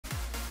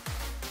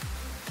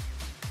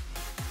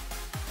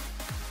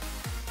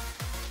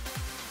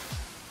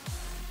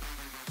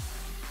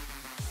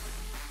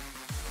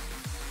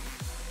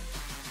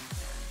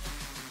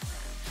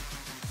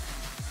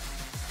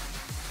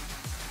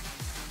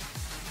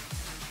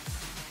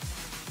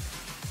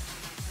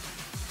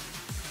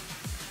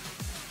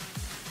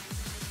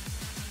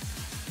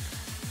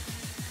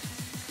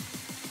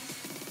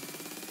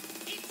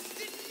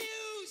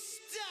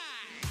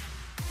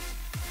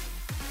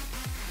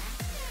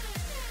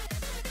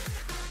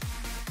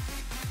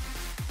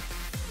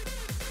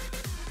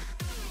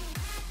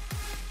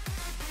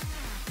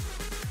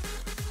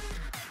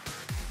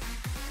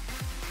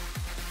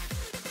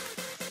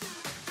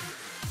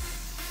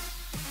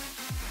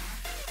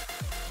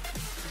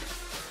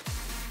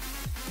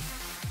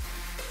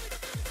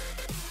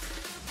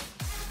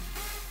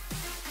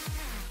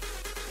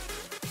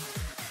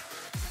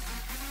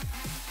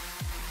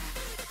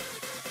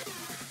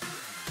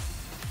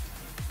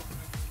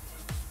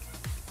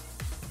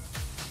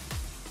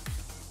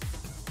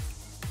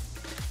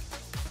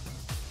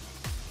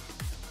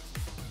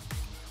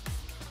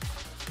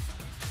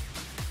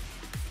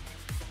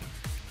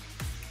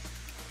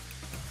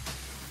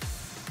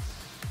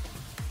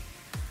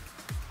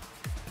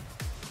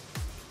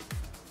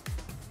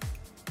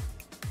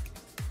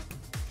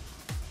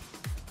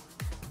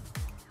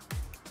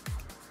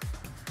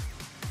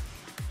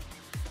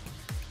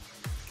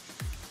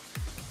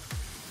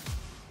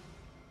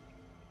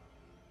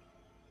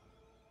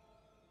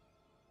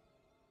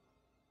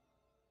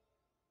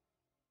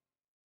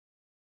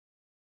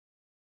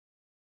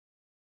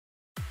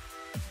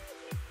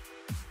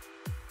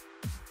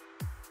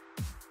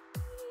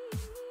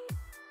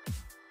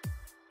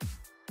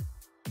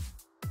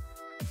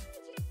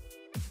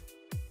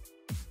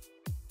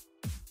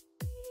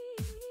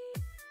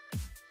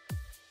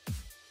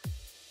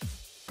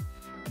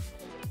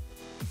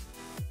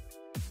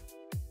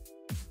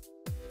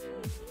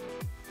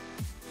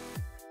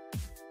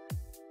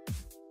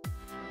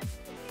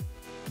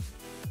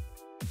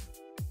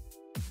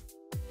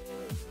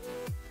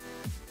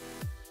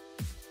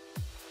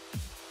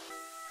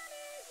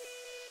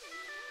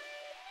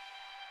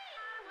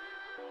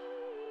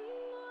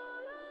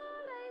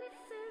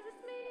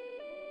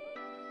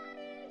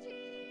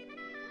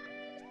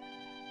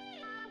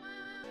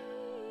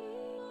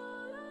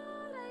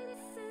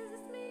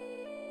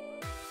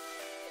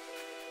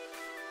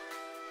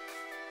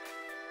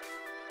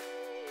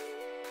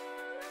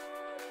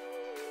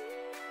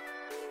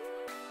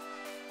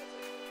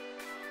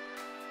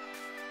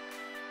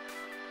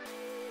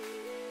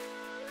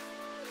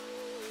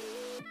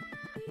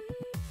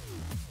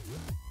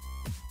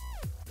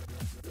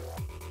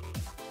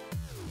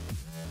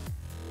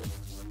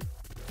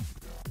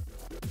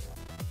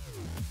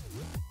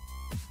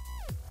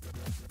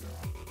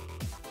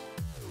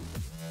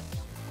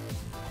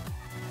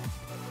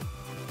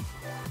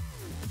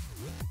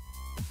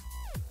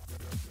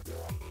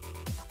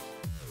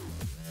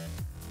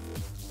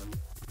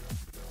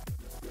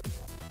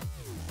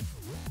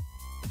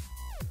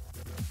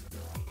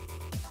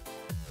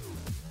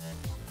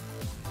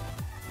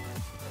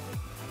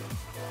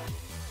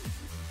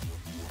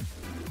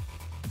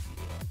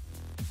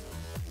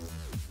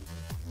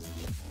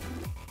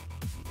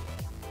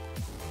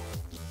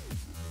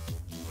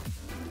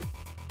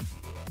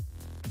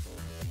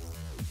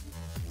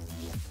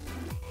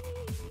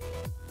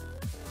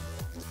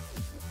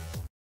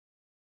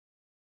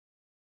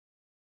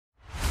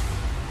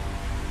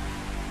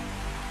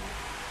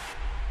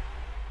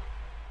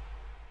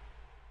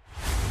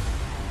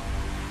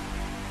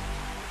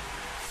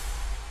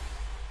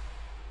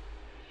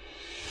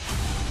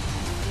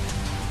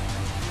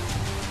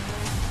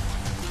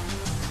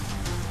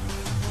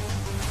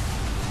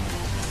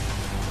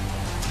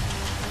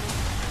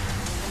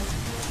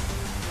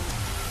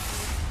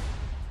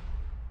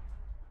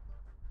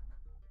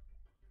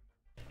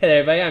Hey there,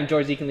 everybody. I'm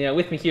George Zeke and Leon.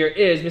 With me here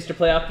is Mr.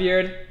 Playoff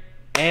Beard.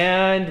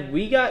 And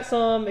we got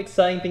some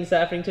exciting things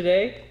happening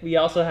today. We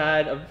also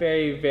had a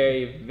very,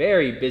 very,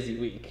 very busy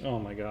week. Oh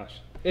my gosh.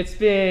 It's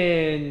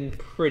been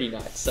pretty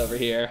nuts over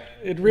here.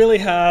 It really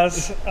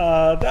has.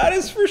 That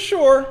is for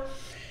sure.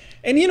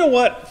 And you know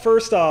what?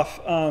 First off,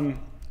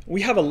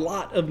 we have a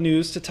lot of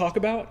news to talk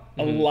about.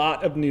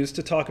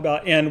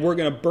 And we're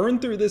going to burn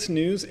through this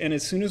news. And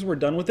as soon as we're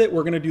done with it,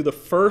 we're going to do the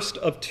first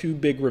of two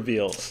big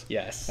reveals.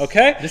 Yes.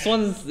 Okay? This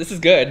is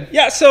good.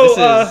 Yeah, so this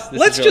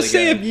let's is really just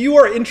say good. if you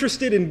are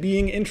interested in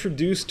being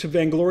introduced to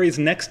Vainglory's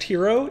next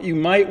hero, you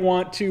might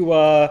want to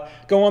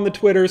go on the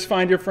Twitters,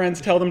 find your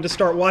friends, tell them to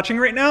start watching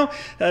right now.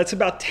 It's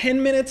about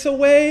 10 minutes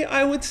away,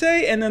 I would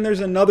say. And then there's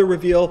another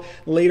reveal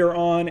later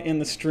on in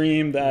the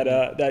stream that,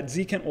 that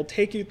Zekent will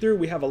take you through.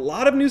 We have a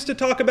lot of news to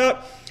talk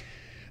about.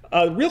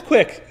 Real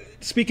quick,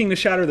 speaking to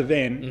Shatter the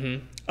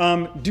Vein,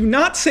 do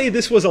not say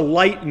this was a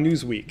light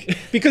news week,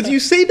 because you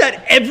say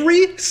that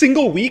every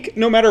single week,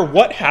 no matter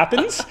what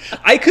happens.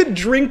 I could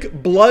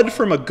drink blood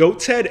from a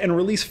goat's head and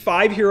release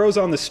 5 heroes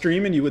on the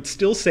stream, and you would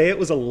still say it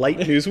was a light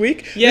news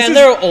week. Yeah, and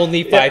there are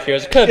only 5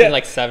 heroes. It could have been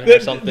like 7 or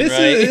something, right?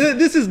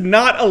 This is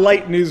not a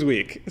light news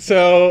week.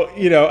 So,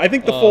 you know, I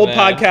think the Fold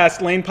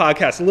podcast, Lane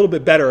podcast, a little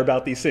bit better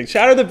about these things.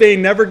 Shatter the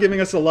Vein never giving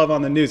us the love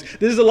on the news.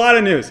 This is a lot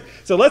of news.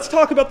 So let's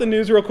talk about the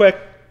news real quick.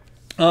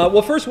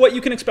 Well, first, what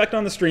you can expect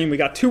on the stream. We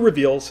got 2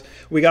 reveals.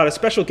 We got a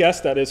special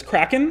guest that is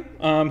Kraken,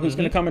 who's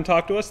going to come and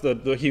talk to us,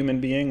 the human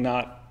being,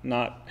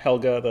 not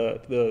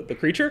Helga, the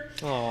creature.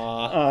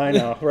 Aww. I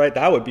know, right?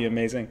 That would be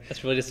amazing.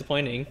 That's really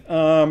disappointing.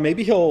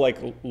 Maybe he'll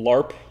like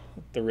LARP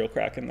the real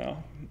Kraken, though.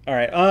 All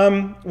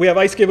right. We have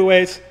ice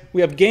giveaways.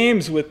 We have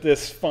games with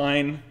this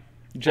fine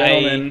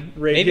gentleman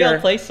right maybe here.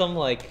 I'll play some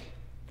like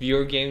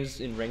viewer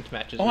games in ranked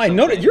matches. Oh, I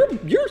know that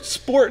you're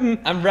sporting.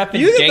 I'm repping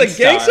You get the Gangstar.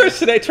 Gangsters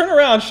today. Turn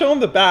around. Show him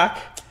the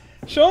back.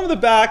 Show him the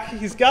back.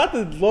 He's got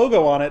the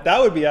logo on it. That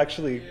would be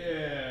actually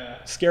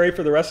scary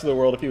for the rest of the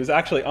world if he was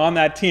actually on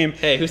that team.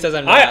 Hey, who says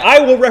I'm not?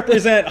 I will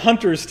represent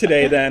Hunters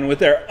today then with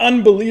their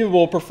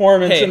unbelievable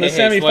performance in the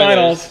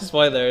semifinals.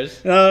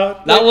 Spoilers.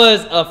 That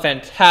was a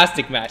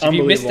fantastic match. If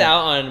you missed Unbelievable.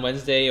 out on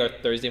Wednesday or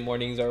Thursday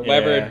mornings or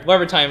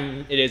whatever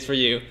time it is for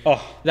you,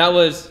 that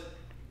was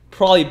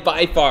probably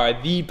by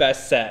far the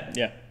best set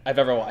I've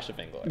ever watched of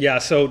Vainglory. Yeah,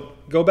 so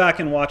go back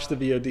and watch the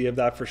VOD of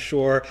that for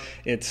sure.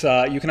 It's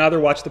you can either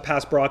watch the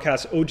past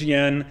broadcast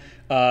OGN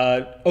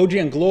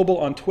Global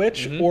on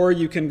Twitch, or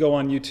you can go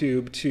on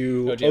YouTube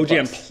to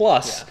OGN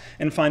Plus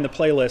and find the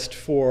playlist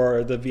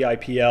for the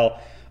VIPL.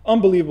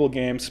 Unbelievable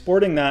game,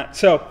 sporting that.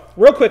 So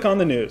real quick on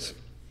the news,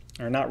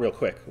 or not real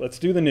quick, let's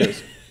do the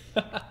news.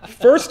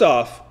 First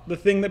off, the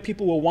thing that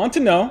people will want to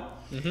know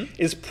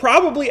is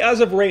probably as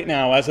of right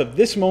now, as of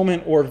this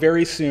moment or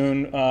very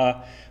soon,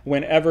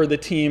 whenever the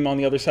team on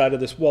the other side of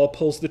this wall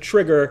pulls the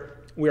trigger,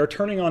 we are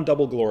turning on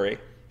Double Glory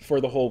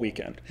for the whole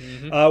weekend.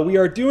 We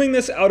are doing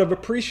this out of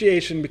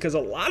appreciation because a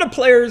lot of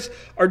players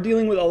are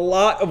dealing with a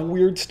lot of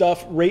weird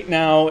stuff right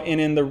now and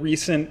in the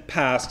recent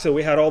past. So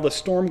we had all the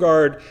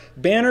Stormguard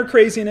banner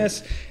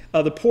craziness.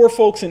 The poor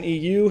folks in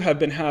EU have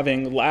been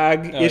having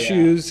lag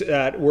issues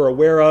that we're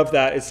aware of.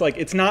 That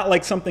it's not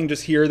like something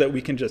just here that we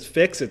can just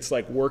fix. It's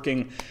like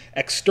working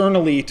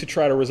externally to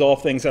try to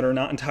resolve things that are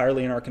not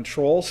entirely in our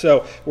control.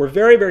 So we're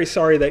very, very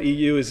sorry that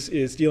EU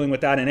is dealing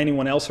with that, and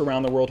anyone else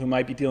around the world who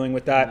might be dealing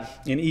with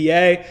that. In EA,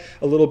 a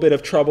little bit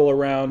of trouble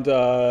around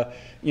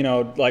you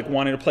know, like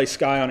wanting to play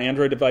Sky on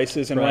Android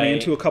devices and running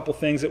into a couple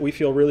things that we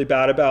feel really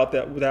bad about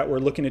that we're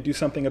looking to do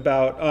something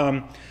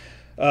about.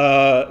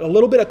 A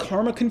little bit of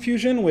karma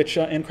confusion, which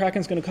and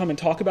Kraken's going to come and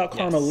talk about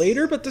karma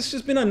later, but this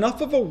has been enough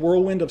of a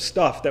whirlwind of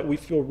stuff that we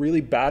feel really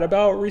bad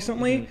about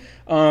recently,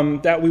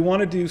 that we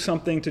want to do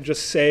something to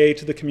just say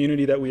to the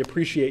community that we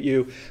appreciate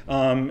you,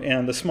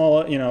 and the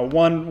small, you know,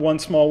 one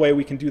small way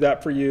we can do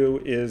that for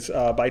you is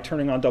by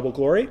turning on Double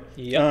Glory.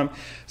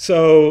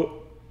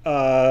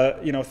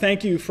 You know,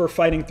 thank you for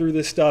fighting through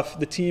this stuff.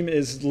 The team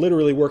is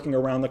literally working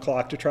around the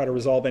clock to try to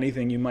resolve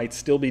anything you might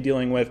still be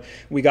dealing with.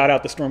 We got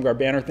out the Stormguard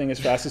banner thing as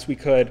fast as we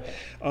could.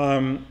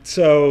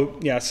 So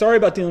yeah, sorry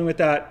about dealing with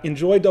that.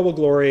 Enjoy Double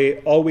Glory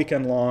all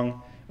weekend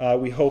long.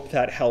 We hope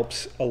that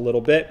helps a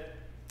little bit.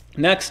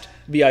 Next,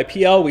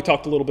 VIPL. We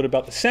talked a little bit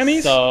about the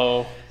semis.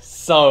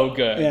 So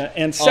good. Yeah,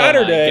 and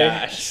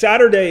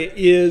Saturday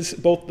is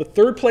both the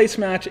 3rd place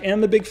match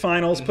and the big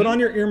finals. Put on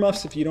your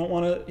earmuffs if you don't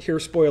want to hear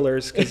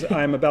spoilers, because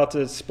I'm about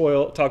to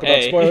talk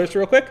about spoilers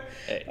real quick.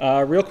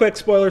 Real quick,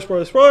 spoiler.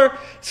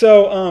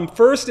 So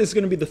first is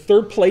going to be the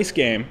 3rd place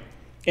game.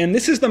 And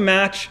this is the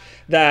match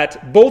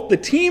that both the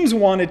teams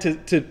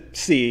wanted to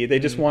see. They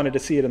just wanted to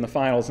see it in the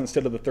finals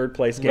instead of the 3rd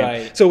place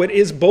game. So it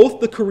is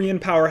both the Korean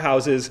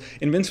powerhouses,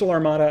 Invincible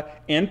Armada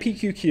and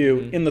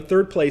PQQ, in the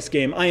 3rd place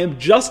game. I am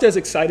just as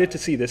excited to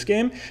see this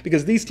game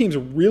because these teams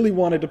really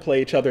wanted to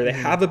play each other. They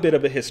have a bit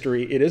of a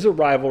history. It is a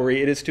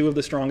rivalry. It is 2 of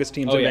the strongest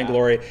teams in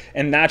Vainglory.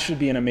 And that should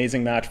be an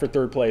amazing match for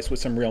 3rd place with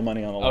some real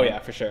money on the line. Oh, yeah,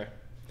 for sure.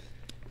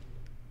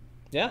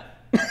 Yeah.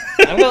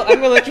 I'm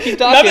gonna let you keep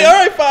talking. All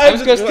right, fine. I'm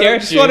just gonna stare I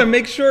at just you. want to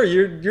make sure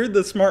you're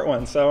the smart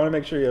one, so I want to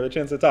make sure you have a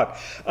chance to talk.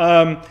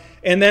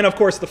 And then, of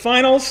course, the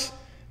finals.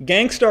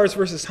 Gangstars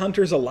versus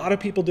Hunters. A lot of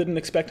people didn't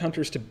expect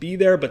Hunters to be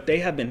there, but they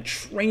have been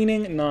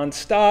training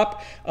nonstop,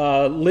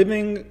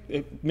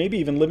 maybe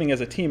even living as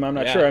a team. I'm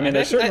not sure. I mean,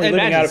 they're certainly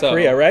living out of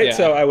Korea, right? Yeah.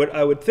 So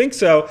I would think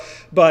so.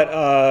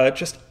 But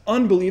just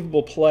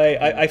unbelievable play.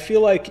 I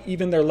feel like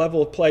even their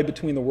level of play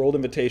between the World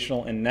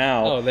Invitational and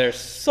now. Oh, they're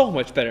so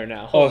much better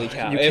now. Holy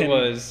cow!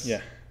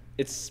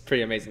 It's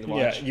pretty amazing to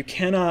watch. Yeah, you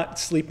cannot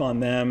sleep on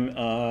them.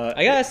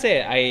 I gotta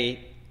say,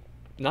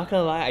 not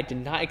gonna lie, I did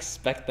not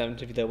expect them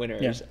to be the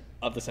winners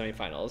of the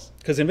semifinals.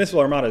 Because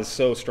Invincible Armada is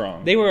so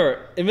strong.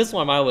 Invincible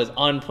Armada was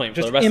on point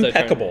for the rest of the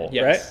tournament. Impeccable,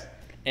 yes. Right?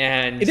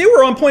 And they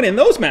were on point in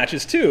those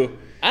matches too.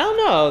 I don't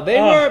know.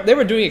 They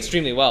were doing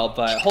extremely well,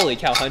 but holy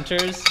cow,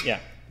 Hunters. Yeah.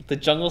 The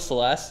Jungle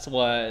Celeste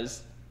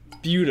was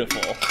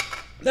beautiful.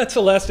 That's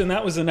Celeste, and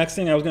that was the next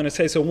thing I was going to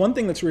say. So one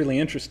thing that's really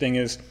interesting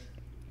is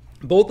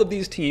both of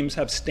these teams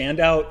have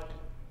standout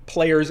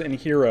players and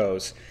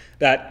heroes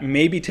that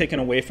may be taken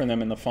away from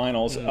them in the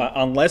finals,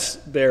 unless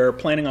they're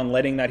planning on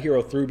letting that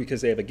hero through because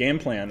they have a game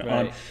plan.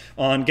 Right.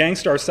 On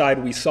Gangstar's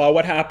side, we saw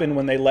what happened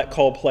when they let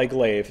Cole play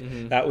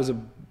Glaive. That was a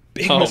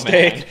big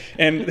mistake,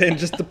 and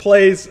just the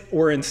plays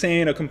were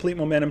insane. A complete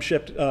momentum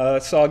shift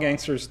saw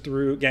Gangstars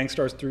through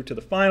to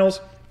the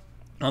finals.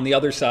 On the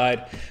other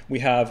side, we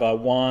have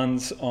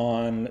Wands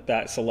on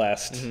that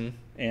Celeste,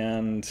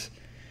 and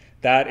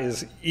that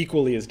is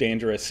equally as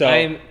dangerous. So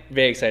I'm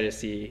very excited to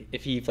see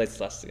if he plays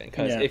Celeste again,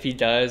 because if he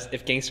does,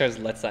 if Gangstars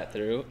lets that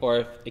through,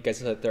 or if it gets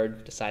to the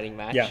third deciding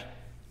match,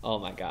 oh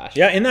my gosh.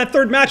 Yeah, in that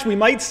third match, we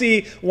might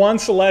see Juan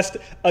Celeste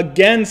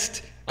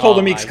against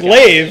Coldamix's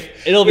Glaive.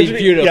 It'll be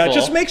beautiful. Yeah,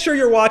 just make sure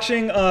you're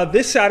watching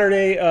this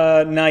Saturday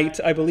night.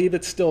 I believe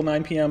it's still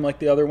 9 p.m. like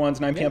the other ones,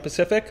 9 p.m.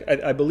 Pacific.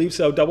 I believe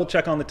so. Double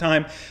check on the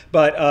time.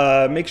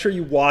 But make sure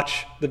you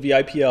watch the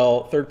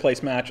VIPL third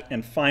place match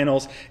and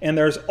finals. And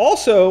there's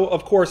also,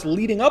 of course,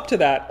 leading up to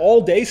that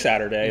all day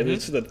Saturday.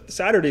 The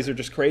Saturdays are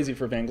just crazy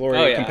for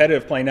Vainglory.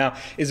 Competitive play now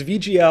is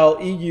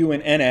VGL, EU,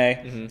 and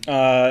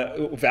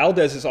NA.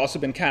 Valdez has also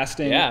been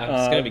casting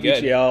it's gonna be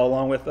good. VGL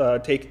along with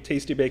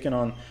Tasty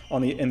Bacon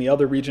in the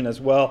other region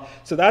as well.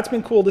 So that's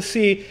been cool to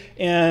see.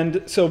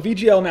 And so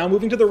VGL now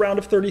moving to the round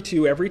of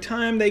 32. Every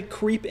time they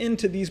creep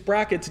into these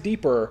brackets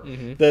deeper,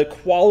 the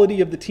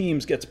quality of the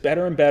teams gets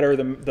better and better.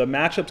 The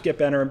matchups get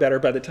better and better.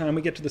 By the time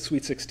we get to the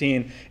Sweet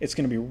 16, it's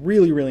going to be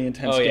really, really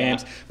intense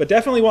games. But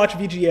definitely watch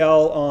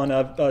VGL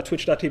on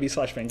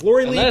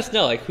twitch.tv/Vainglory League. Let us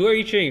know, who are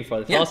you cheering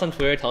for? Tell us on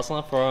Twitter, tell us on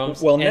the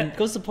forums, and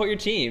go support your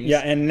teams.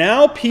 Yeah, and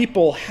now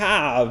people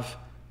have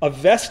a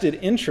vested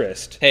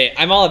interest. Hey,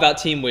 I'm all about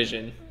Team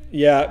Vision.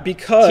 Yeah,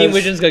 because Team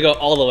Vision's gonna go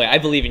all the way. I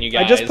believe in you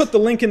guys. I just put the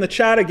link in the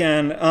chat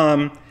again.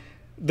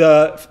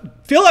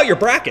 Fill out your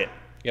bracket.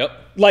 Yep.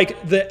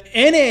 Like the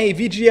NA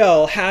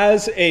VGL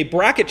has a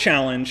bracket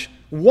challenge.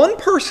 One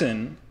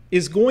person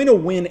is going to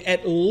win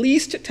at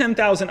least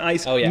 10,000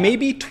 ice,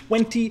 maybe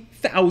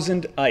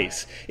 20,000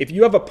 ice. If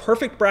you have a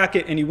perfect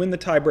bracket and you win the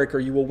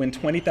tiebreaker, you will win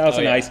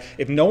 20,000 ice.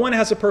 If no one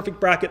has a perfect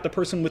bracket, the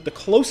person with the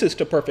closest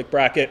to perfect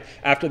bracket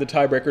after the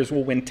tiebreakers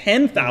will win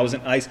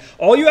 10,000 ice.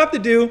 All you have to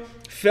do,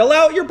 fill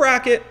out your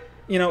bracket.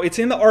 It's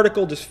in the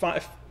article. Just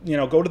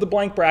go to the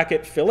blank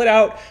bracket, fill it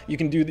out. You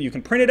can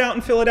print it out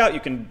and fill it out. You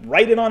can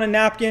write it on a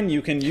napkin.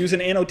 You can use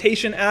an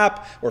annotation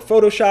app or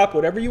Photoshop,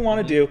 whatever you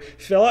want to do.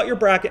 Fill out your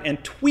bracket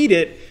and tweet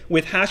it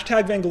with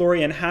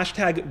 #Vainglory and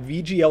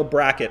 #VGL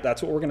bracket.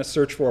 That's what we're going to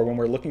search for when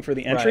we're looking for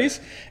the entries.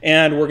 Right.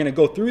 And we're going to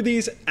go through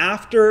these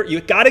after.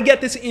 You got to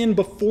get this in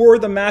before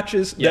the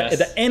matches,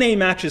 the NA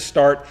matches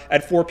start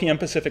at 4 p.m.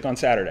 Pacific on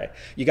Saturday.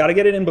 You got to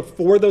get it in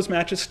before those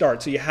matches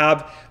start. So you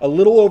have a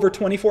little over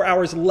 24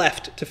 hours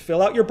left to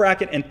fill out your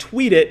bracket and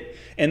tweet it,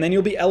 and then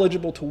you'll be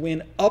eligible to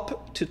win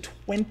up to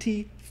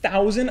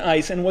 20,000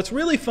 ice. And what's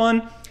really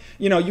fun,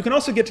 you can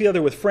also get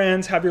together with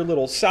friends, have your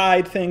little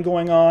side thing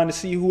going on to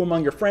see who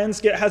among your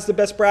friends has the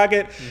best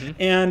bracket,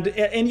 and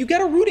you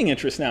get a rooting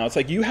interest now. It's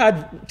like you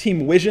had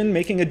Team Vision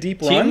making a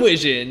deep run. Team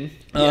Vision,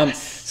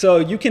 yes. So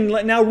you can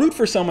now root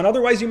for someone.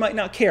 Otherwise, you might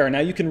not care. Now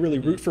you can really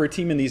root for a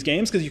team in these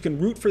games because you can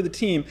root for the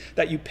team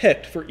that you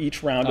picked for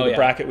each round of the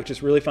bracket, which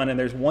is really fun. And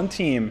there's one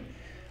team,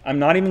 I'm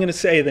not even going to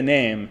say the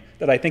name,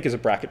 that I think is a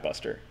bracket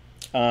buster.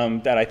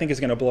 That I think is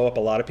going to blow up a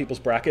lot of people's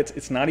brackets.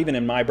 It's not even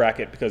in my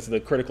bracket because the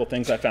critical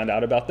things I found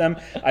out about them,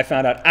 I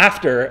found out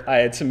after I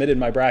had submitted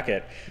my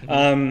bracket.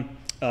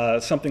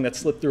 Something that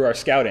slipped through our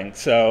scouting.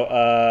 So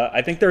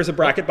I think there's a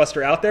bracket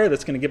buster out there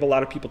that's going to give a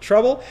lot of people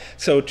trouble.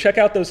 So check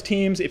out those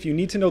teams. If you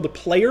need to know the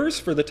players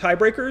for the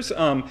tiebreakers,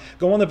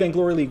 go on the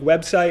Vainglory League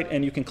website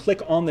and you can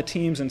click on the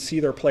teams and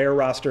see their player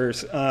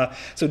rosters.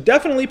 So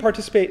definitely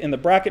participate in the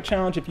bracket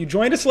challenge. If you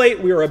joined us late,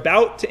 we are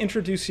about to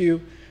introduce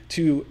you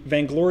to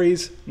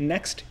Vainglory's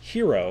next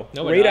hero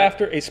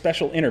after a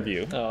special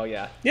interview. Oh,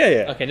 yeah.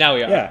 Yeah. Okay, now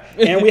we are. Yeah,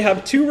 and we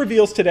have 2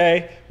 reveals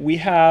today. We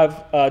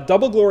have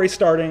Double Glory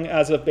starting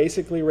as of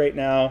basically right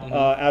now,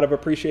 out of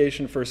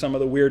appreciation for some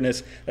of the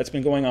weirdness that's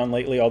been going on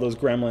lately, all those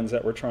gremlins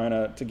that we're trying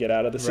to get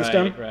out of the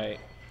system. Right.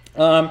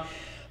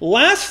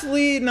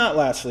 Lastly, not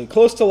lastly,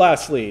 close to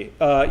lastly,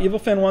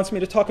 EvilFan wants me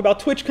to talk about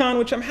TwitchCon,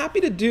 which I'm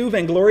happy to do.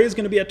 Vainglory is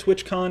going to be at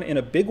TwitchCon in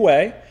a big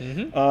way.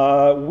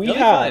 We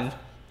have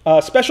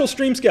a special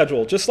stream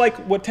schedule, just like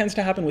what tends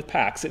to happen with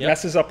PAX. It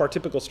messes up our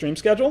typical stream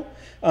schedule.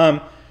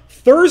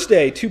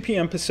 Thursday, 2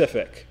 p.m.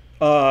 Pacific,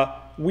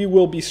 we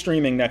will be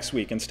streaming next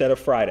week instead of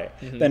Friday.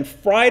 Then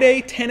Friday,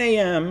 10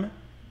 a.m.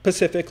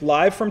 Pacific,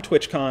 live from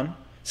TwitchCon.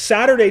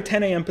 Saturday,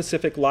 10 a.m.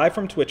 Pacific, live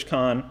from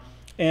TwitchCon.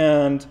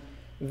 And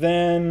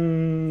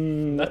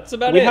then that's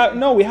about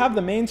it. We have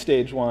the main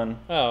stage one,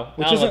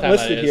 which isn't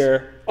listed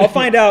here. I'll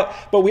find out.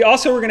 But we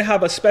also are going to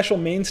have a special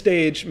main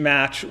stage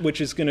match, which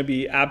is going to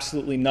be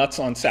absolutely nuts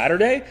on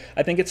Saturday.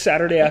 I think it's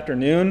Saturday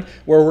afternoon,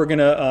 where we're going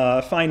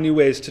to find new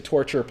ways to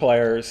torture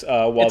players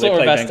while they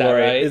play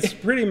Vainglory. Right? It's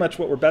pretty much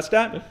what we're best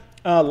at.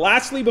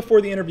 Lastly,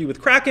 before the interview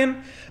with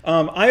Kraken,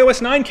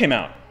 iOS 9 came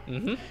out.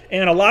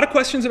 And a lot of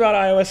questions about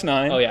iOS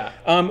 9. Oh,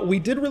 yeah. We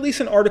did release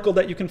an article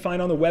that you can find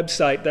on the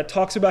website that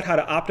talks about how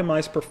to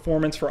optimize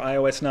performance for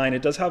iOS 9.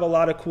 It does have a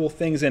lot of cool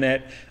things in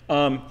it.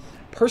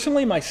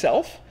 Personally,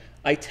 myself,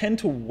 I tend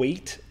to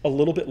wait a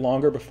little bit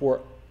longer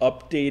before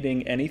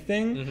updating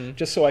anything,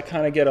 just so I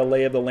kind of get a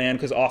lay of the land,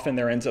 because often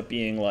there ends up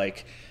being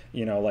like,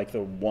 like the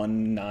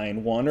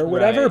 191 or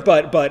whatever.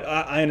 Right. But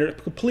I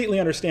completely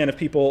understand if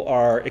people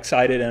are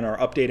excited and are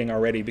updating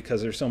already,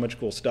 because there's so much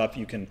cool stuff.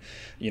 You can,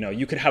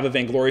 you could have a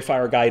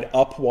Vainglorifier guide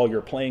up while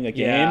you're playing a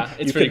game. Yeah,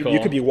 it's pretty cool. You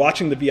could be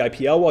watching the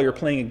VIPL while you're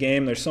playing a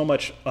game. There's so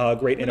much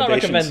great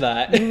innovation. I recommend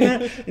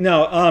that.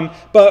 No,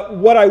 but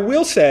what I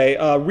will say,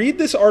 read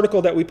this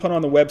article that we put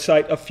on the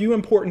website. A few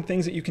important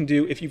things that you can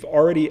do if you've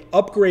already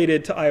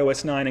upgraded to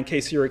iOS 9 in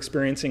case you're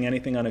experiencing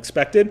anything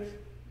unexpected.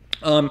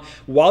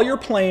 While you're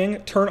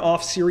playing, turn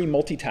off Siri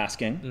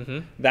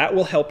multitasking. That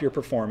will help your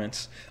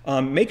performance.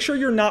 Make sure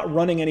you're not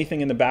running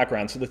anything in the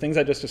background. So the things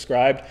I just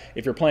described,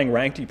 if you're playing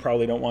ranked, you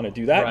probably don't want to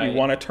do that. You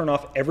want to turn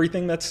off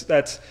everything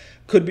that's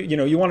could be,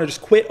 you want to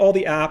just quit all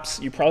the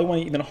apps. You probably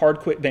want to even hard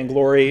quit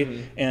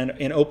Vainglory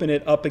and open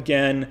it up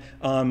again.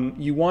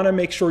 You want to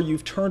make sure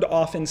you've turned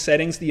off in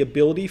settings the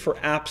ability for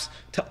apps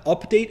to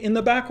update in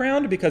the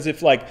background, because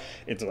if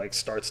it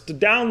starts to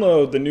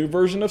download the new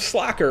version of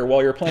Slacker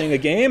while you're playing a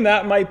game,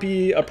 that might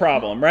be a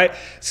problem, right?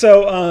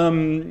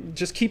 So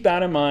just keep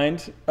that in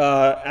mind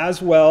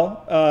as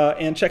well,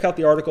 and check out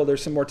the article.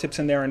 There's some more tips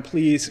in there, and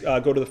please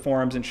go to the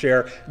forums and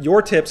share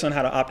your tips on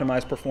how to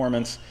optimize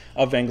performance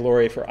of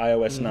Vainglory for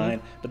iOS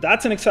 9. But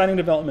that's an exciting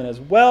development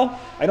as well.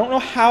 I don't know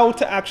how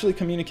to actually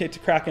communicate to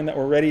Kraken that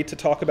we're ready to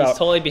talk about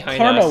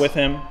Karma with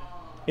him.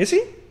 Is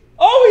he?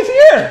 Oh, he's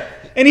here!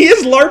 And he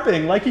is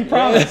LARPing like he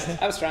promised.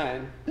 I was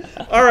trying.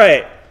 All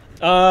right.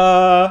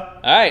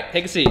 All right,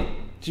 take a seat.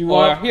 Do you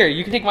want? Here,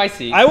 you can take my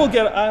seat. I will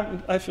get.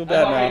 I feel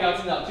bad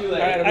now. Too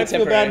late. Right, I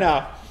feel bad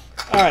now.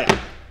 All right.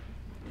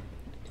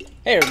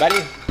 Hey,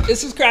 everybody.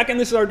 This is Kraken.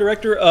 This is our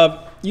director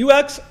of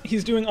UX.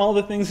 He's doing all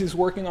the things. He's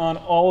working on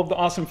all of the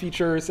awesome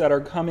features that are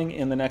coming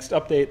in the next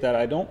update that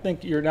I don't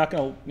think you're not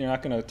gonna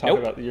talk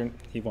about.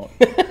 He won't.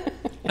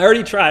 I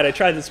already tried. I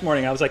tried this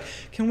morning. I was like,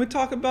 can we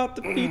talk about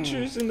the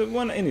features in the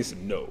one? And he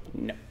said, no,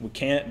 we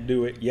can't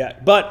do it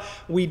yet. But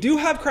we do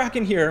have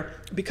Kraken here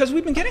because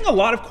we've been getting a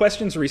lot of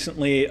questions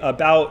recently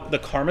about the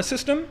Karma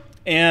system.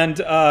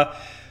 And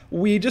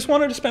we just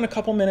wanted to spend a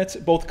couple minutes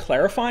both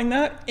clarifying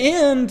that,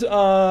 and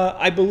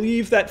I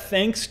believe that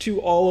thanks to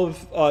all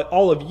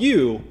of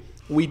you,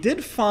 we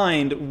did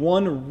find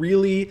one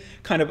really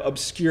kind of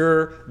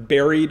obscure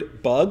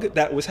buried bug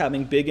that was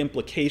having big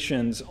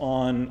implications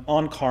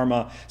on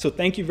Karma. So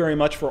thank you very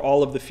much for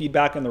all of the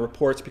feedback and the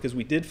reports, because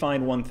we did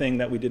find one thing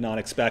that we did not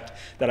expect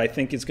that I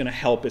think is going to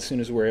help as soon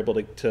as we're able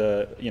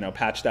to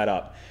patch that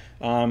up.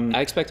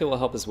 I expect it will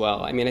help as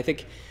well. I mean, I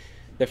think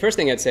the first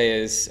thing I'd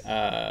say is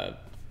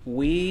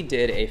we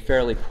did a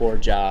fairly poor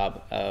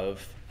job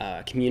of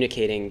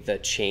communicating the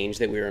change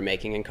that we were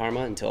making in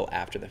Karma until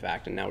after the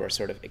fact, and now we're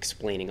sort of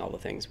explaining all the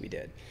things we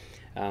did.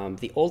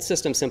 The old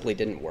system simply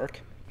didn't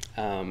work,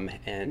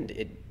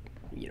 and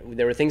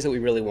there were things that we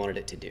really wanted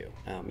it to do.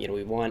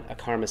 We want a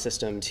Karma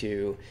system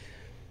to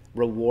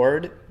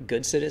reward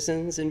good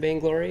citizens in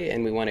Vainglory,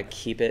 and we want to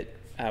keep it.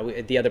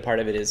 The other part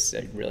of it is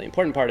a really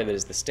important part of it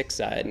is the stick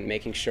side, and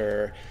making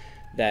sure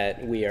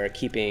that we are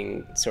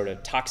keeping sort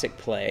of toxic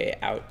play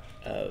out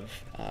of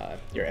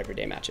your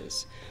everyday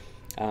matches.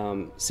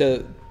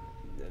 So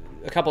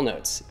a couple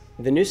notes.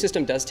 The new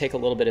system does take a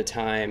little bit of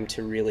time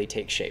to really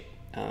take shape.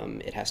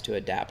 It has to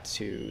adapt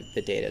to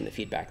the data and the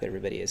feedback that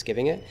everybody is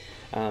giving it.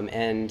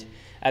 And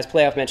as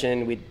Playoff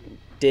mentioned, we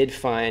did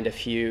find a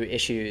few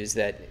issues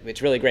that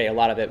it's really great. A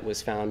lot of it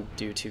was found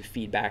due to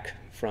feedback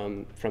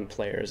from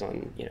players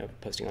on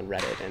posting on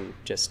Reddit and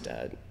just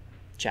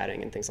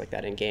chatting and things like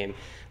that in game,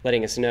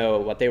 letting us know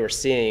what they were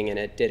seeing, and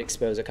it did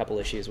expose a couple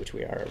issues which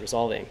we are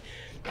resolving.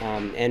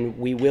 And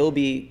we will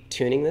be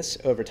tuning this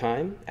over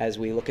time as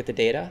we look at the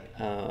data.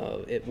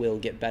 It will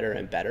get better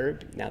and better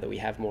now that we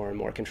have more and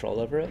more control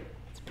over it.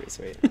 It's pretty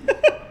sweet.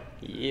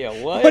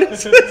 Yeah, what? What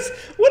is this?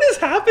 What is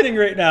happening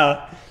right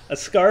now? A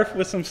scarf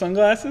with some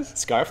sunglasses?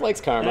 Scarf likes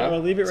karma. We'll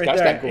leave it right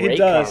Scarf's there. got great It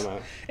does.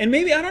 karma. And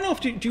maybe, I don't know,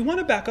 do you want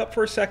to back up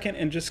for a second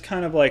and just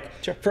kind of like,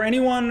 Sure. for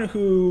anyone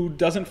who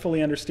doesn't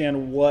fully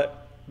understand what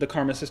the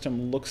karma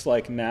system looks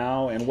like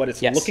now and what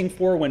it's looking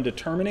for when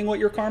determining what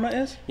your karma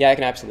is? Yeah, I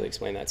can absolutely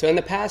explain that. So in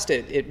the past,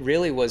 it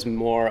really was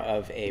more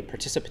of a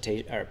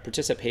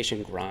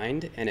participation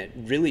grind, and it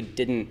really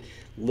didn't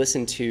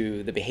listen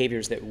to the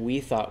behaviors that we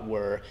thought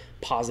were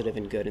positive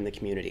and good in the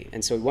community.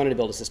 And so we wanted to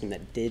build a system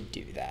that did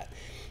do that.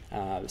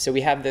 So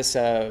we have this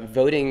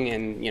voting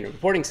and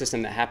reporting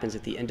system that happens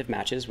at the end of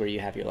matches, where you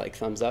have your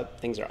thumbs up,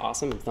 things are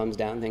awesome, and thumbs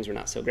down, things are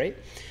not so great.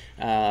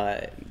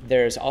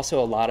 There's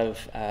also a lot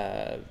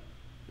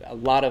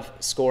of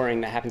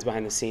scoring that happens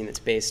behind the scene that's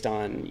based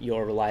on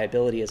your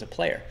reliability as a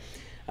player.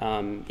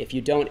 If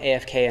you don't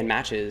AFK in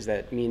matches,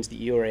 that means that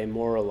you are a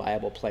more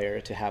reliable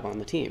player to have on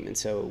the team. And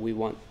so we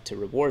want to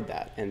reward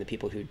that. And the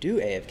people who do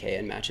AFK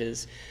in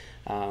matches,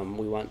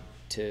 we want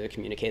to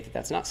communicate that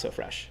that's not so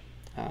fresh.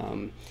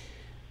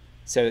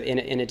 So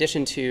in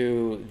addition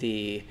to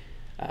the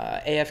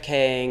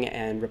AFKing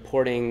and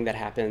reporting that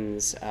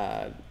happens,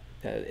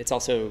 it's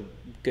also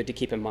good to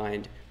keep in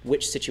mind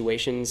which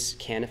situations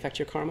can affect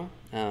your karma,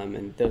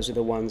 and those are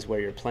the ones where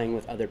you're playing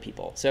with other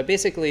people. So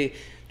basically,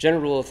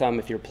 general rule of thumb,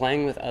 if you're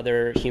playing with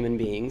other human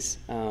beings,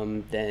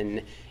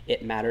 then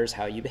it matters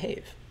how you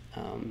behave,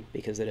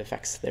 because it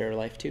affects their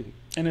life too.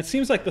 And it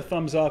seems like the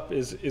thumbs up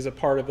is a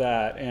part of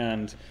that,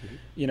 and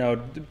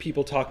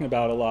people talking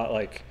about a lot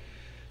like.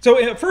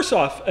 So first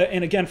off,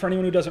 and again, for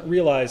anyone who doesn't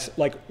realize,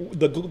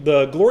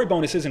 the glory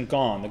bonus isn't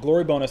gone. The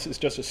glory bonus is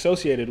just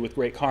associated with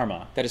great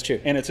karma. That is true.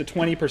 And it's a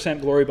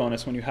 20% glory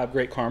bonus when you have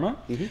great karma.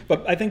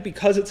 But I think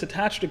because it's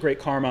attached to great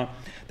karma,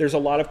 there's a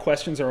lot of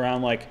questions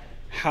around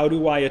how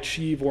do I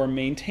achieve or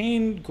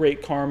maintain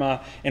great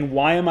karma, and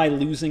why am I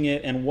losing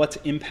it, and what's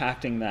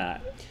impacting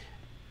that?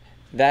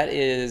 That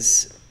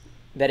is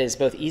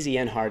both easy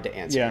and hard to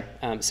answer.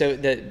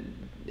 Yeah.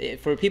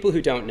 For people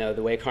who don't know,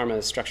 the way karma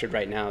is structured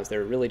right now is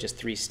there are really just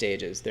 3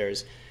 stages.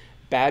 There's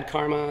bad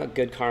karma,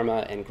 good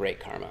karma, and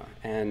great karma.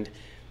 And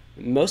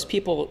most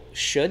people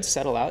should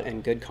settle out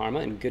in good karma,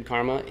 and good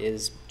karma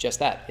is just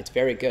that. It's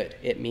very good.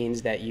 It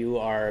means that you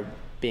are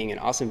being an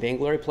awesome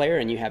Vainglory player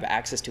and you have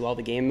access to all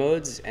the game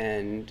modes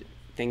and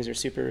things are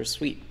super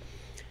sweet.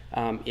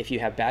 If you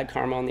have bad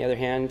karma, on the other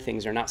hand,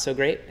 things are not so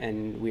great,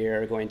 and we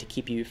are going to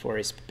keep you for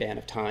a span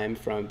of time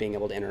from being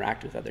able to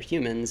interact with other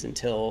humans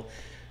until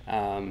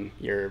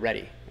you're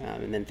ready.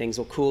 And then things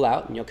will cool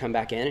out and you'll come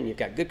back in and you've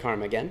got good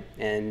karma again,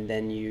 and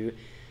then you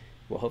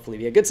will hopefully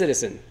be a good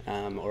citizen,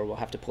 or we'll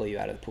have to pull you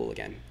out of the pool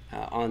again.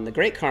 On the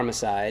great karma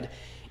side,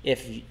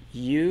 if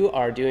you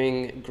are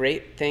doing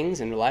great things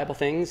and reliable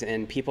things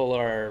and people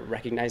are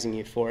recognizing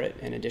you for it,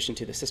 in addition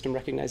to the system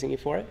recognizing you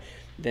for it,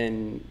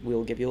 then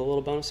we'll give you a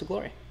little bonus of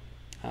glory.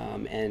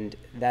 And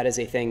that is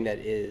a thing that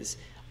is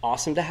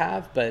awesome to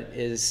have, but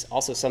is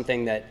also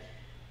something that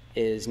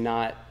is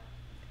not.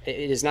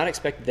 It is not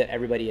expected that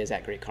everybody is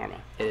at great karma.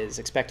 It is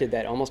expected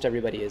that almost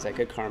everybody is at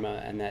good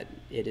karma, and that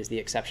it is the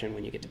exception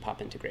when you get to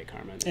pop into great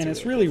karma. And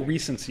it's really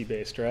recency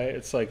based, right?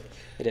 It's like,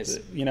 it is.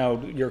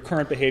 Your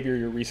current behavior,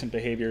 your recent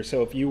behavior.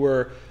 So if you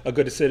were a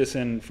good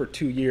citizen for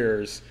 2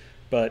 years,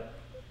 but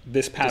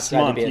this past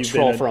month you've been a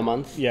troll for a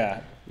month,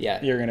 yeah,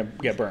 you're gonna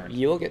get burned.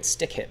 You'll get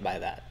stick hit by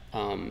that.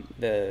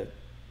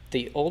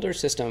 The older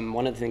system,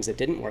 one of the things that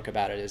didn't work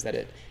about it is that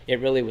it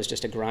really was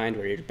just a grind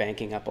where you're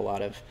banking up a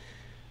lot of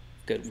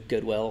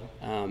goodwill,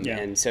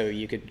 and so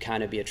you could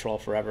kind of be a troll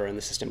forever and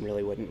the system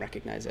really wouldn't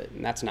recognize it,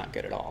 and that's not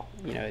good at all.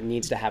 It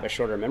needs to have a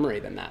shorter memory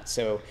than that.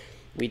 So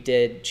we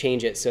did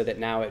change it so that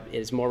now it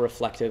is more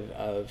reflective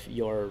of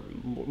your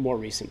more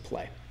recent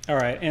play. All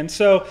right, and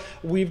so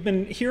we've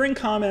been hearing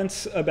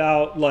comments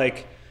about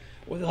like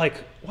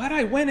what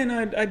I went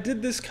and I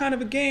did this kind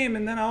of a game,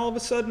 and then all of a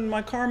sudden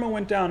my karma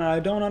went down and I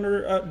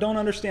don't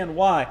understand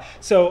why.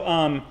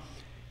 So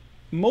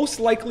most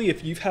likely,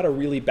 if you've had a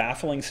really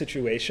baffling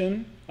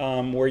situation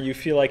where you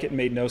feel like it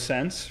made no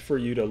sense for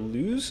you to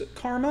lose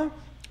karma,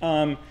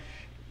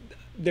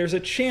 there's a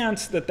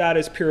chance that that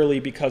is purely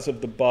because of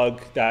the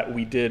bug that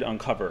we did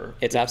uncover.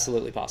 It's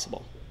absolutely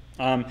possible.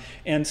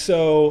 And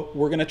so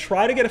we're going to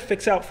try to get a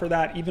fix out for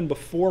that even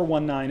before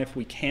 1.9 if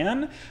we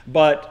can.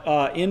 But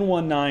in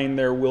 1.9,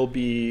 there will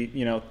be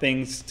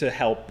things to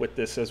help with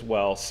this as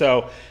well.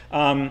 So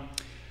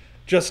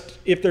just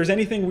if there's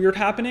anything weird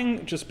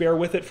happening, just bear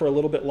with it for a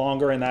little bit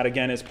longer, and that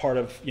again is part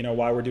of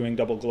why we're doing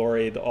double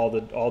glory,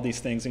 all these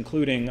things,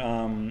 including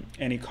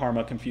any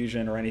karma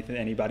confusion or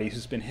anybody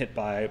who's been hit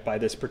by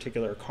this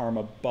particular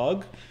karma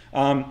bug.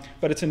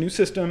 But it's a new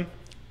system.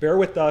 Bear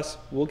with us,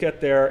 we'll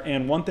get there.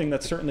 And one thing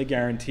that's certainly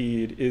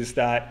guaranteed is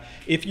that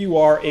if you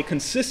are a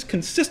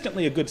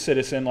consistently a good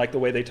citizen, like the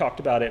way they talked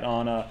about it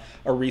on a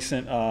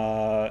recent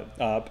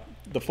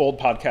the Fold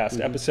podcast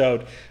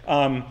episode,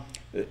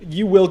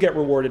 you will get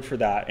rewarded for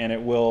that, and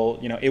it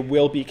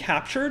will be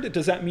captured.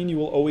 Does that mean you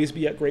will always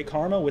be at great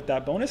karma with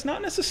that bonus?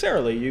 Not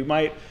necessarily. You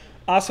might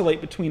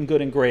oscillate between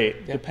good and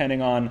great,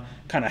 depending on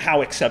kind of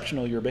how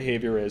exceptional your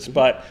behavior is.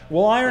 But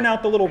we'll iron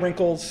out the little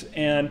wrinkles,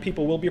 and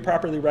people will be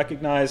properly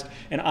recognized.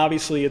 And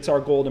obviously, it's our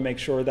goal to make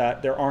sure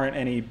that there aren't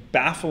any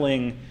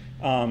baffling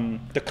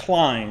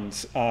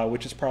declines,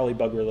 which is probably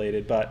bug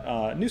related.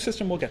 But new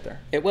system will get there.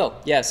 It will,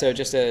 yeah. So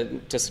just to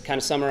kind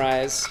of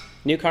summarize,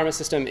 new Karma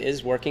system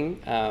is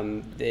working.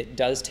 It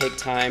does take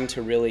time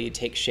to really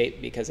take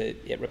shape because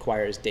it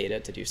requires data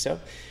to do so.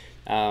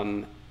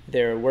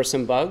 There were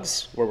some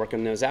bugs. We're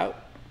working those out.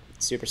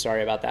 Super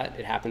sorry about that.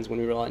 It happens when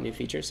we roll out new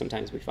features.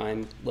 Sometimes we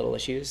find little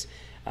issues.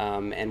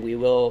 And we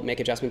will make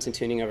adjustments and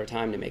tuning over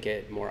time to make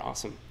it more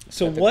awesome.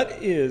 So what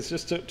is,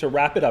 just to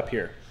wrap it up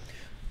here,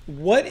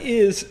 what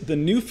is the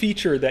new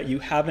feature that you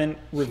haven't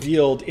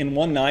revealed in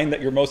 1.9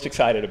 that you're most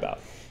excited about?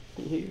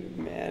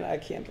 Man, I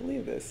can't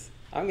believe this.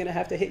 I'm gonna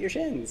have to hit your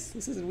shins.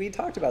 We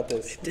talked about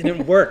this. It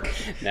didn't work.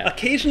 No.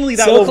 Occasionally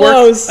that so will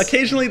close. work.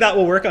 Occasionally that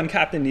will work on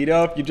Captain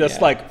Nito if you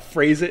just like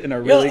phrase it in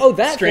a really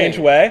strange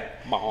way,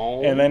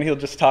 and then he'll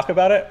just talk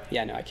about it.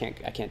 Yeah, no, I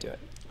can't do it.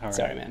 Right.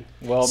 Sorry, man.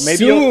 Well, maybe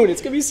soon.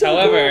 It's gonna be so.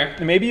 However,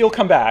 cool. Maybe you'll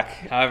come back.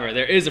 However,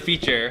 there is a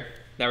feature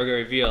that we're gonna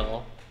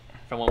reveal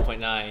from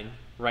 1.9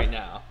 right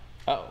now.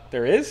 Oh,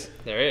 there is.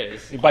 There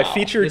is. By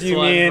feature, this do you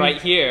one mean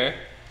right here?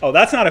 Oh,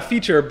 that's not a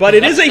feature, but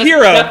it is a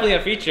hero. Definitely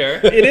a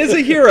feature. It is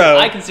a hero.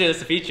 I consider this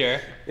a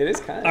feature. It is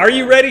kind of. Are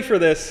you ready for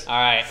this? All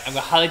right, I'm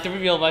gonna highlight the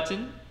reveal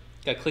button.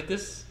 Gotta click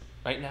this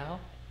right now.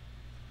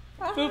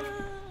 Boop.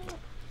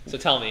 So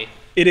tell me.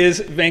 It is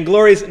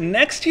Vainglory's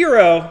next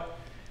hero.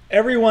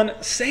 Everyone,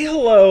 say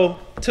hello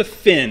to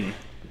Finn.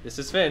 This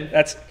is Finn.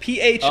 That's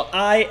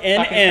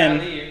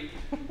P-H-I-N-N.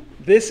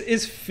 This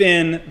is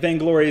Finn,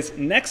 Vainglory's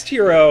next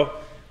hero.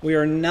 We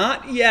are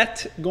not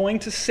yet going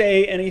to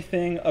say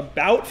anything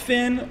about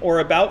Finn or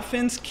about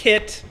Finn's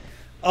kit,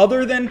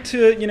 other than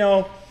to,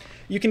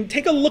 you can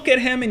take a look at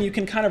him and you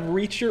can kind of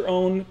reach your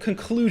own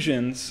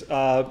conclusions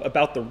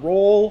about the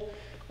role,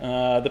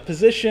 the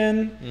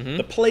position,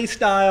 the play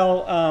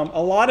style.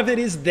 A lot of it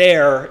is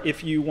there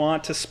if you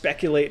want to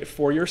speculate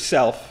for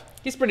yourself.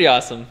 He's pretty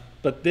awesome.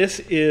 But this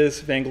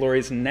is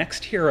Vainglory's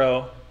next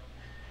hero,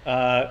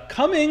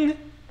 coming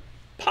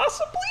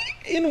possibly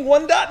in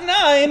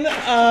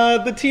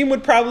 1.9. The team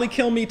would probably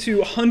kill me to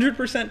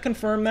 100%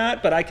 confirm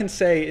that, but I can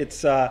say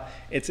it's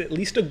at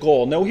least a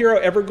goal. No hero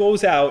ever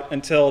goes out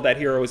until that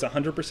hero is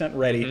 100%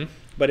 ready,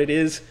 but it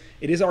is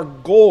our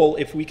goal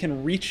if we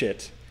can reach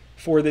it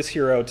for this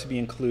hero to be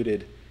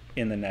included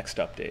in the next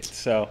update.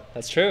 So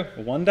that's true.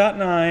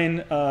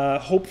 1.9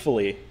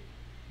 hopefully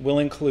will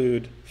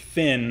include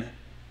Finn,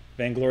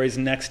 Vainglory's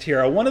next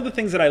hero. One of the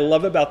things that I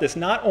love about this,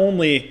 not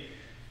only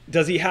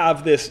does he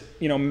have this,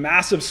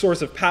 massive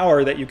source of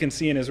power that you can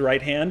see in his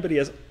right hand, but he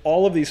has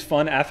all of these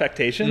fun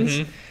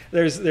affectations.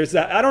 There's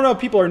that. I don't know if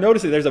people are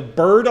noticing. There's a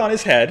bird on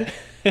his head,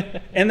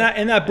 and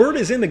that bird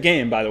is in the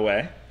game, by the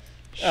way.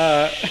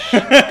 Come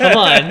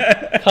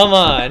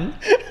on,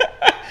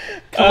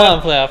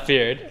 Playoff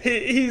Beard.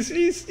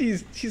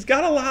 He's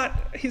got a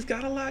lot. He's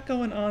got a lot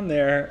going on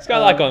there. He's got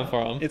a lot going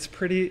for him. It's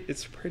pretty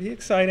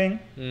exciting.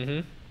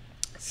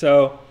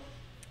 So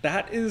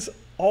that is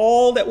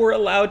all that we're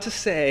allowed to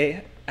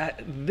say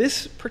at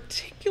this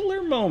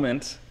particular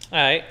moment. All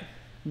right.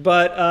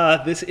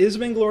 But this is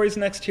Vainglory's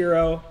next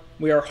hero.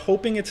 We are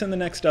hoping it's in the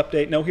next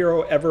update. No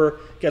hero ever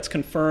gets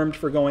confirmed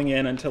for going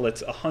in until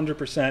it's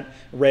 100%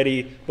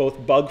 ready,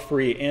 both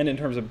bug-free and in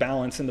terms of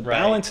balance. And the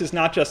balance is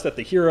not just that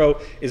the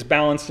hero is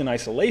balanced in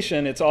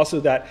isolation, it's also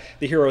that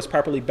the hero is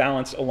properly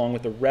balanced along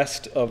with the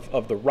rest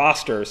of the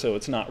roster, so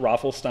it's not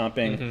raffle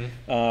stomping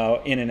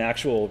in an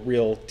actual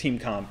real team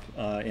comp,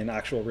 in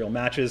actual real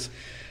matches.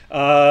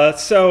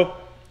 So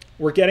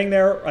we're getting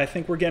there. I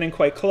think we're getting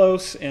quite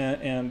close,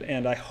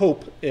 and I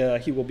hope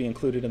he will be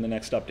included in the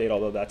next update,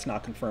 although that's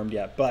not confirmed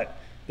yet. But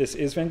this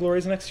is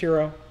Vainglory's next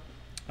hero.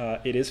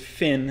 It is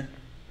Finn,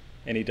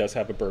 and he does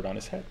have a bird on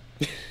his head.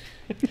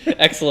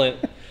 Excellent.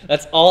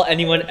 That's all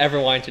anyone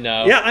ever wanted to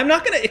know. Yeah, I'm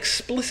not going to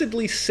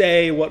explicitly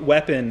say what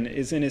weapon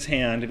is in his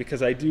hand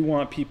because I do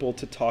want people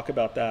to talk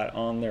about that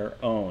on their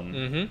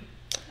own.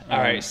 All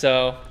right,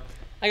 so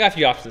I got a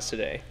few options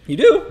today. You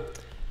do?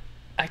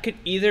 I could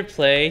either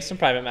play some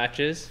private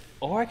matches,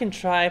 or I can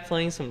try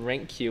playing some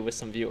ranked queue with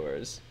some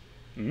viewers.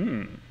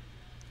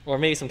 Or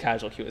maybe some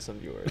casual queue with some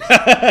viewers.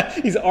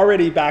 He's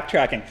already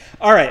backtracking.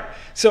 All right,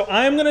 so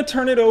I'm going to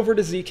turn it over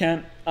to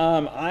Z-Kent.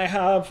 I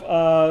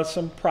have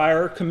some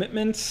prior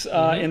commitments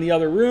in the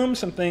other room,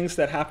 some things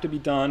that have to be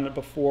done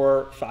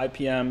before 5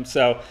 p.m.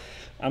 So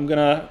I'm going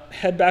to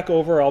head back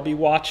over. I'll be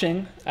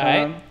watching. All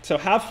right. So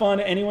have fun.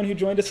 Anyone who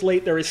joined us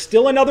late, there is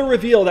still another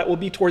reveal that will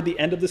be toward the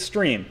end of the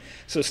stream.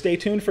 So stay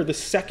tuned for the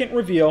second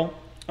reveal,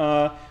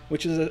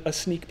 which is a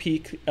sneak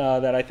peek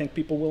that I think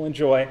people will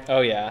enjoy.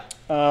 Oh, yeah.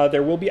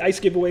 There will be ice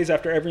giveaways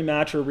after every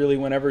match, or really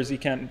whenever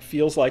Z-Kent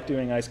feels like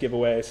doing ice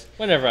giveaways.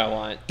 Whenever I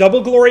want.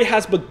 Double Glory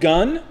has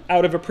begun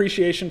out of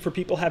appreciation for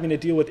people having to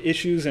deal with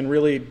issues, and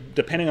really,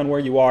 depending on where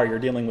you are, you're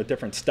dealing with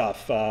different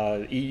stuff.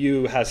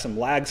 EU has some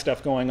lag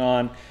stuff going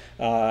on.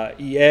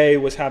 EA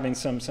was having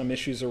some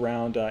issues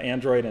around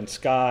Android and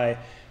Sky.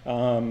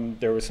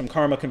 There was some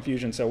karma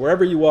confusion. So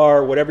wherever you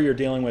are, whatever you're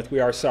dealing with, we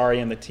are sorry,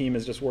 and the team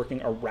is just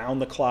working around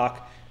the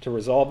clock to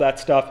resolve that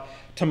stuff.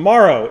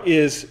 Tomorrow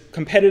is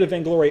competitive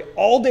Vainglory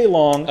all day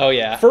long. Oh,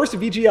 yeah. First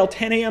VGL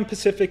 10 a.m.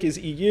 Pacific is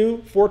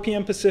EU, 4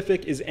 p.m.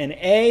 Pacific is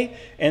NA,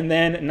 and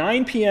then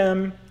 9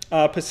 p.m.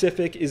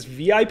 Pacific is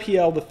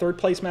VIPL, the third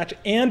place match,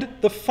 and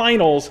the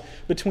finals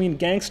between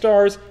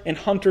Gangstars and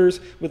Hunters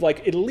with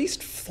like at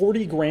least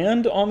 40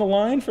 grand on the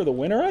line for the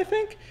winner, I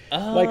think.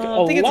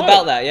 I think it's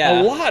about that,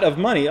 yeah. A lot of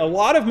money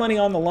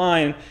on the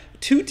line.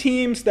 Two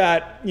teams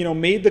that, you know,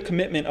 made the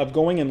commitment of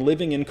going and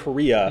living in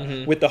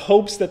Korea with the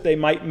hopes that they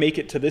might make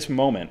it to this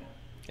moment.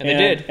 And they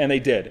did. And they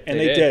did. And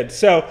they did.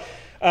 So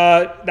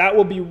that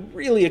will be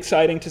really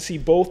exciting to see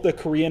both the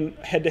Korean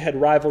head-to-head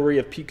rivalry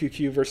of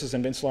PQQ versus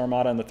Invincible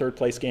Armada in the third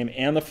place game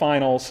and the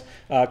finals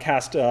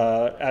cast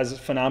as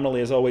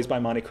phenomenally as always by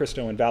Monte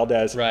Cristo and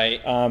Valdez. Right.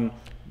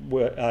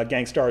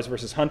 Gangstars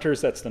versus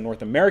Hunters, that's the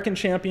North American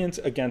champions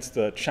against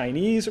the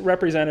Chinese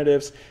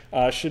representatives.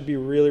 Should be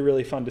really,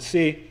 really fun to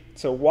see.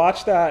 So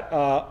watch that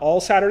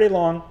all Saturday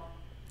long.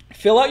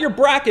 Fill out your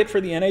bracket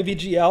for the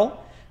NAVGL.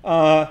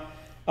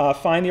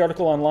 Find the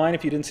article online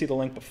if you didn't see the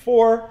link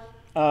before.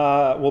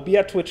 We'll be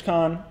at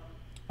TwitchCon.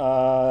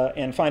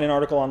 And find an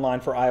article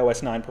online for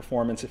iOS 9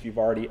 performance if you've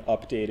already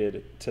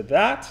updated to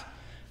that.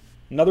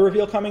 Another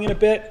reveal coming in a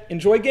bit.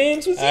 Enjoy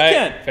games with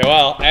Zken. Right,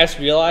 farewell. I just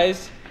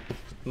realized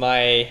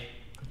my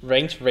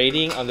ranked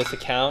rating on this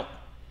account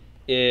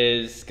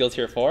is skill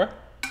tier 4.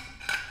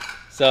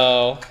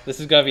 So this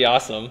is going to be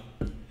awesome.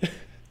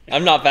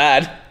 I'm not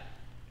bad.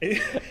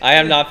 I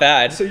am not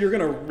bad. So you're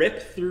going to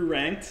rip through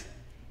ranked?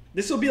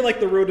 This will be like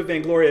the Road to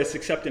Vainglorious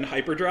except in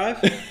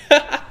hyperdrive?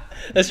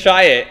 Let's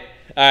try it.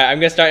 All right, I'm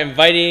going to start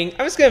inviting.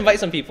 I'm just going to invite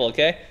some people,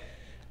 okay?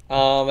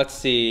 Let's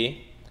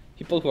see.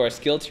 People who are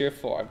skill tier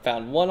 4. I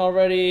found one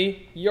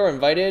already. You're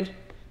invited.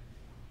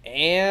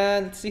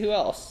 And let's see who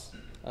else.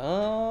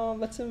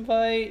 Let's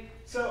invite.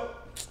 So,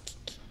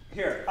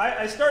 here,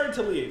 I started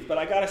to leave, but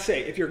I gotta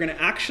say, if you're gonna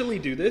actually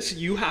do this,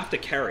 you have to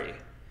carry.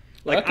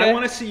 Like, okay. I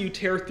want to see you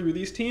tear through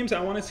these teams.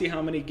 I want to see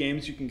how many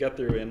games you can get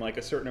through in like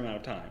a certain amount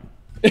of time.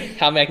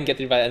 How many I can get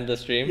through by the end of the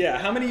stream? Yeah,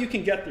 how many you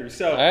can get through.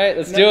 So, all right,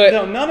 let's do it.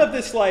 No, none of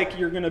this like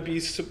you're gonna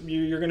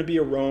be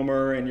a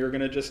roamer and you're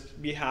gonna just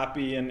be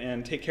happy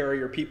and take care of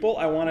your people.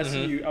 I want to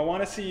see you. I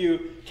want to see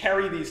you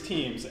carry these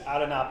teams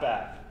out of not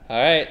bad. All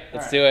right,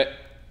 let's do it.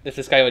 If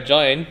this guy would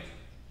join.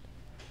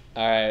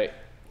 All right,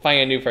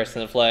 finding a new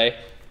person to play.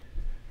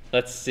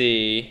 Let's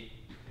see.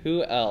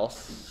 Who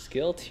else?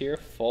 Skill tier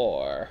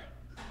 4.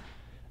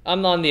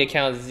 I'm on the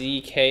account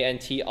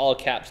ZKNT, all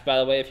caps, by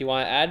the way, if you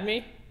want to add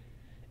me.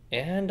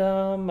 And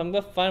I'm going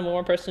to find one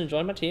more person to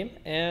join my team,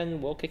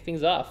 and we'll kick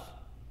things off.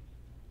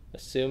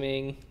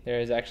 Assuming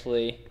there is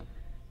actually...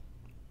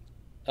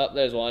 Oh,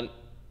 there's one.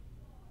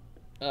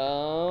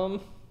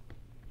 Come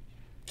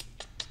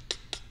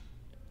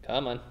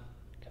on.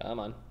 Come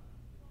on.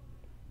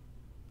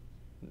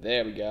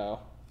 There we go.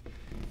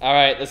 All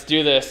right, let's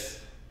do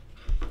this.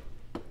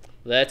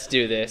 Let's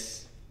do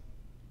this.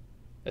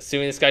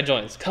 Assuming this guy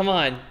joins. Come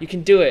on, you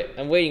can do it.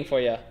 I'm waiting for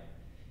you.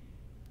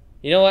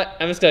 You know what?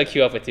 I'm just gonna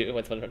queue up with you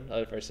with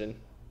another person.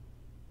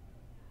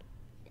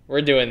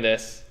 We're doing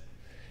this.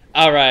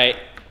 All right.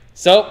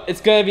 So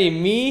it's gonna be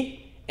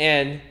me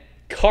and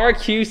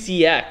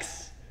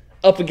CarQCX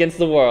up against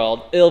the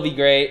world. It'll be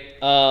great.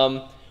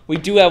 We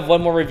do have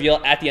one more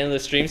reveal at the end of the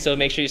stream, so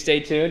make sure you stay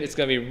tuned. It's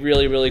gonna be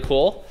really, really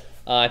cool.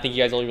 I think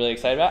you guys will be really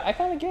excited about it. I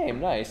found a game.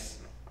 Nice.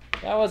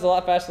 That was a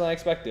lot faster than I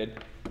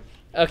expected.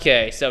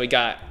 Okay, so we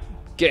got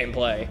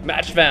gameplay.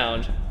 Match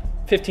found.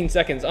 15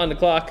 seconds on the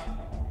clock.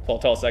 Well,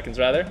 12 seconds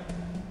rather.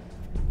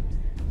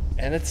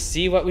 And let's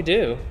see what we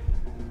do.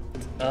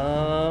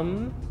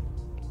 I'm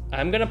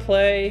gonna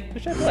play. Who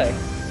should I play?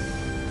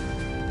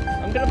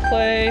 I'm gonna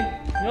play.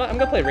 You know what? I'm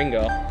gonna play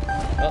Ringo.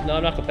 Oh no,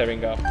 I'm not gonna play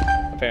Ringo.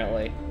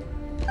 Apparently.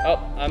 Oh,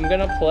 I'm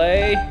gonna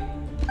play.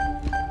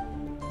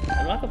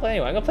 I'm not gonna play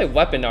anyone. I'm gonna play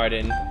Weapon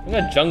Arden. I'm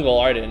gonna jungle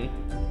Arden.